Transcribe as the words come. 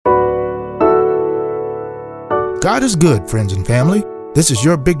God is good, friends and family. This is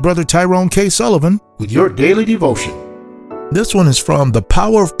your big brother Tyrone K. Sullivan with your daily devotion. This one is from The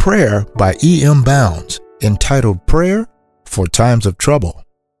Power of Prayer by E.M. Bounds, entitled Prayer for Times of Trouble.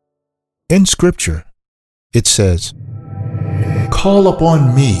 In Scripture, it says, "Call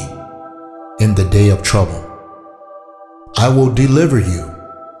upon me in the day of trouble. I will deliver you,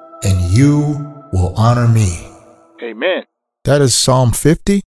 and you will honor me." Amen. That is Psalm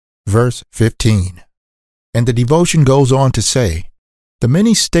 50, verse 15. And the devotion goes on to say, the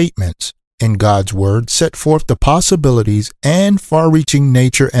many statements in God's Word set forth the possibilities and far-reaching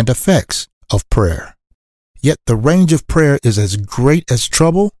nature and effects of prayer. Yet the range of prayer is as great as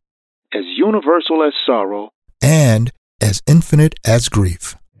trouble, As universal as sorrow, and as infinite as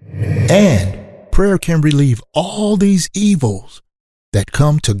grief. And prayer can relieve all these evils that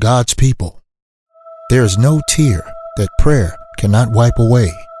come to God's people. There is no tear that prayer cannot wipe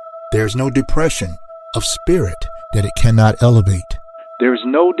away. There is no depression of spirit that it cannot elevate. there is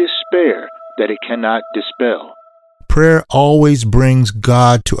no despair that it cannot dispel. Prayer always brings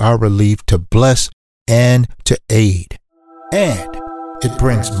God to our relief to bless and to aid. And it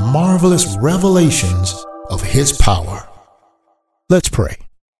brings marvelous revelations of His power. Let's pray.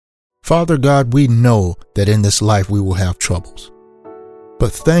 Father God, we know that in this life we will have troubles.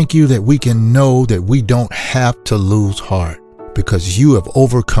 But thank you that we can know that we don't have to lose heart because you have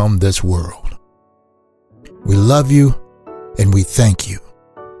overcome this world. We love you and we thank you.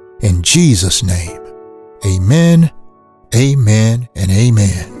 In Jesus' name, amen, amen, and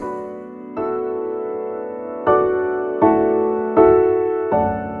amen.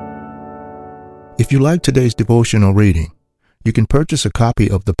 If you like today's devotional reading, you can purchase a copy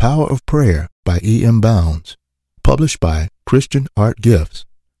of The Power of Prayer by E.M. Bounds, published by Christian Art Gifts,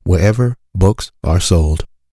 wherever books are sold.